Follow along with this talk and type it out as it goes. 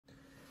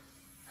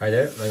Hi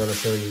there, I'm gonna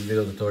show you in this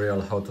video tutorial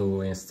how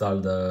to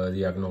install the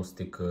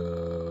diagnostic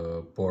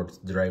port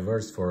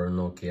drivers for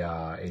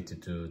Nokia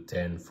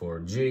 8210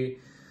 4G,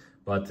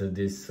 but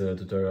this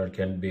tutorial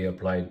can be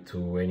applied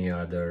to any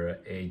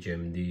other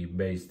HMD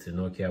based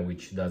Nokia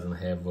which doesn't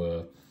have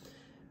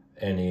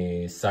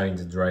any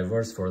signed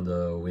drivers for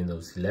the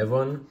Windows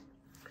 11.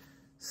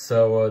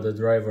 So the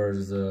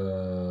drivers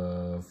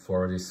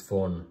for this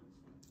phone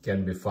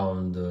can be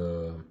found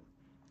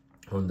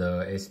on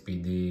the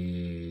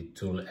SPD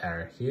tool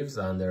archives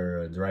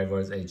under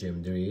drivers,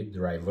 HMD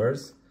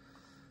drivers.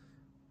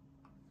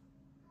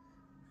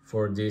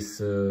 For this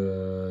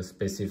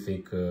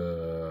specific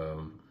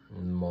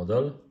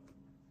model,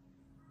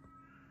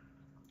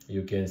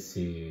 you can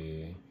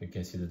see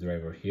the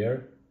driver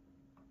here.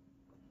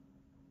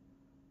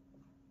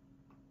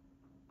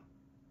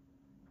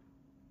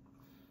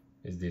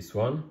 Is this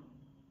one.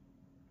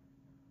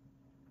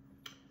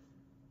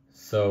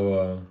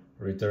 So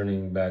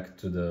returning back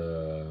to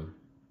the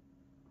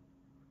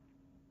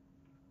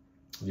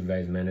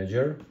device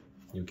manager,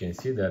 you can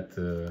see that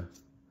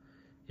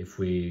if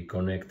we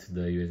connect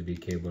the USB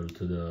cable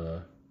to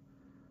the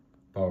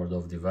powered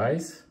off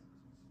device,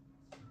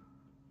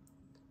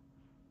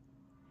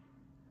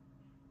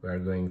 we are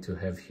going to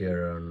have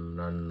here an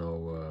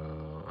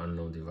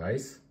unknown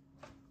device.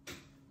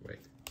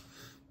 Wait.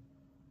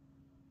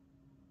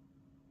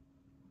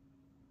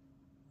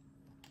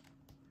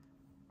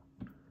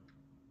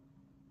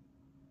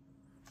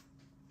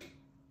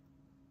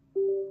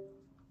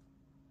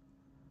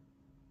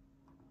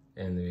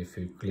 And if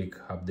we click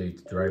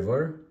update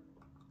driver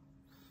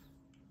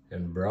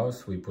and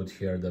browse, we put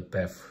here the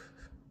path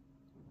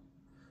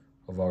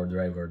of our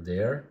driver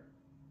there.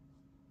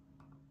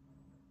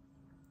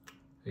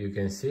 You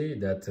can see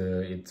that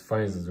it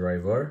finds the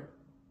driver,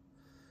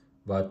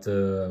 but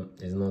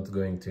is not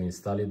going to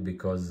install it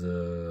because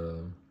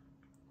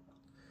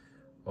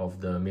of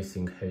the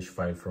missing hash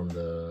file from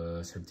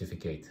the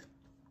certificate.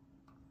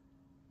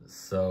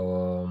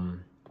 So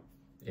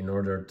in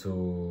order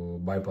to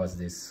bypass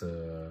this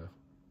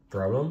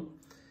problem,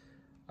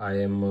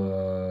 I'm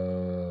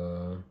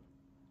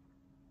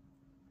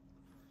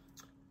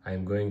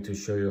going to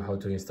show you how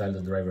to install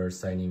the driver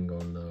signing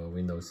on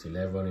Windows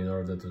 11 in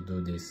order to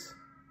do this.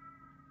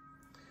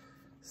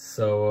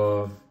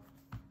 So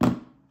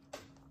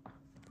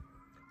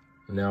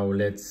now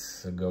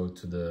let's go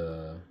to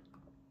the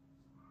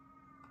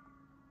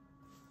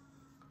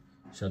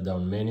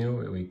shutdown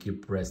menu. We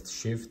keep pressed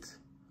shift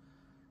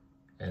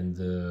and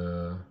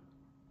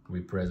we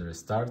press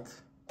restart.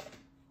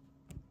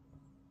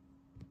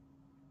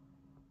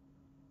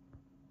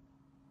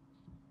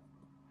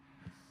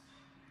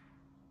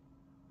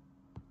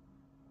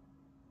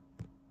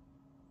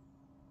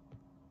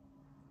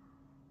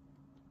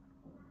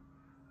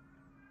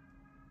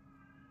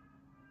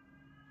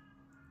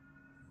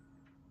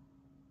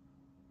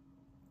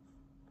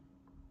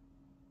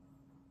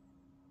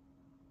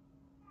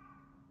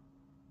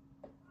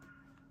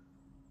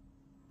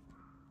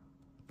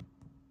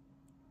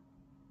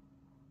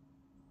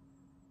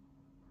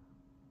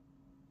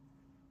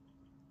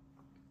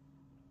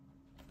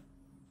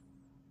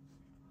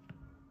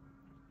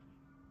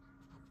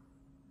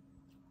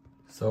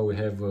 So we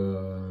have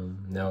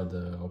now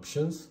the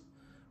options.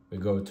 We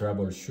go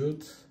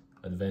troubleshoot,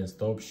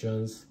 advanced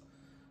options,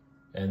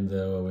 and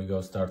we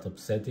go startup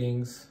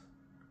settings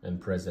and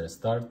press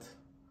restart.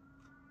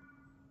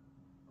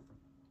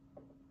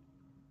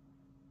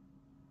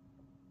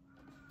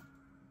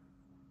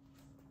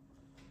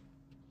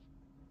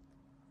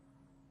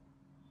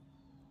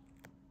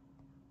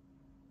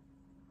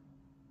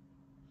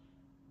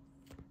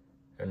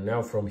 And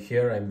now from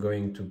here I'm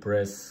going to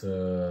press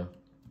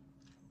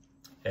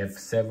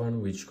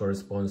F7, which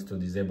corresponds to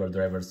disable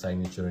driver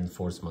signature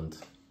enforcement.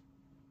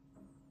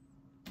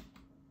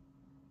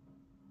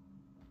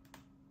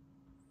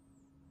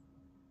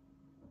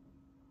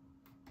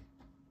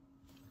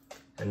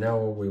 And now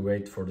we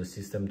wait for the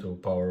system to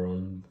power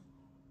on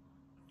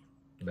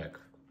back.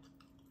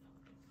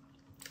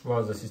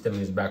 Once the system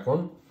is back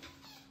on,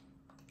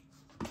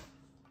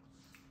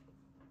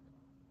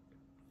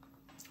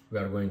 we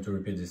are going to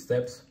repeat the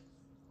steps.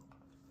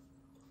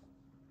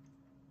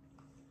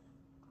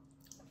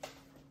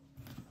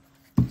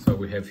 So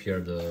we have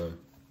here the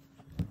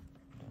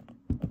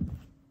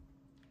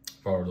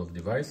powered off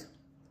device.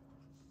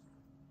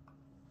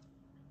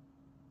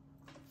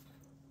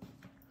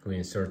 We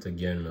insert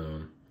again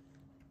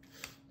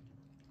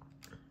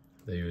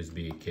the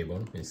USB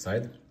cable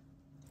inside.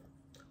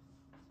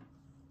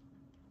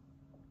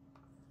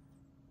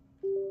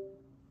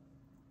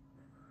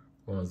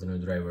 Once the new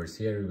driver is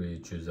here, we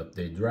choose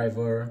update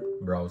driver,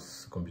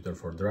 browse computer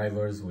for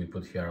drivers. We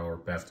put here our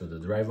path to the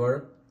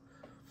driver.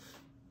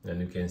 And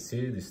you can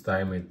see this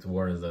time it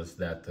warns us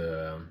that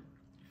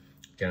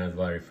cannot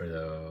verify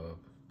the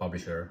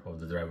publisher of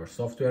the driver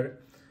software,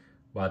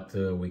 but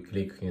we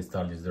click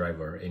install this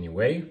driver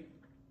anyway.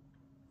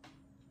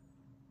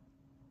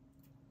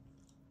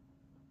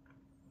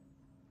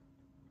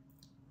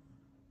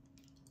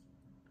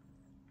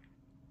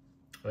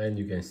 And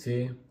you can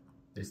see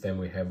This time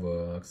we have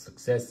a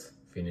success.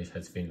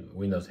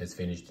 Windows has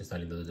finished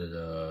installing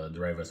the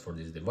drivers for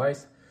this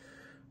device.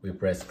 We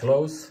press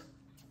close.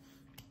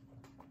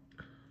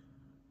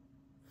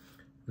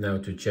 Now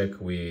to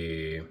check,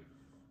 we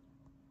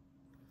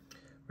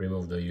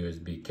remove the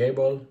USB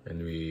cable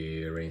and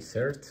we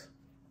reinsert.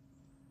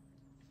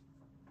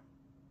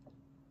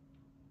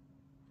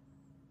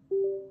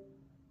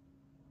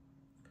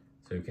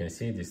 So you can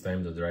see this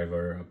time the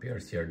driver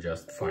appears here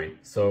just fine.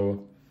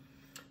 So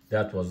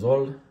that was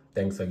all.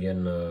 Thanks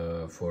again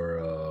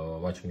for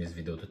watching this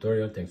video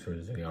tutorial. Thanks for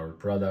using our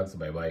products.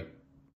 Bye bye.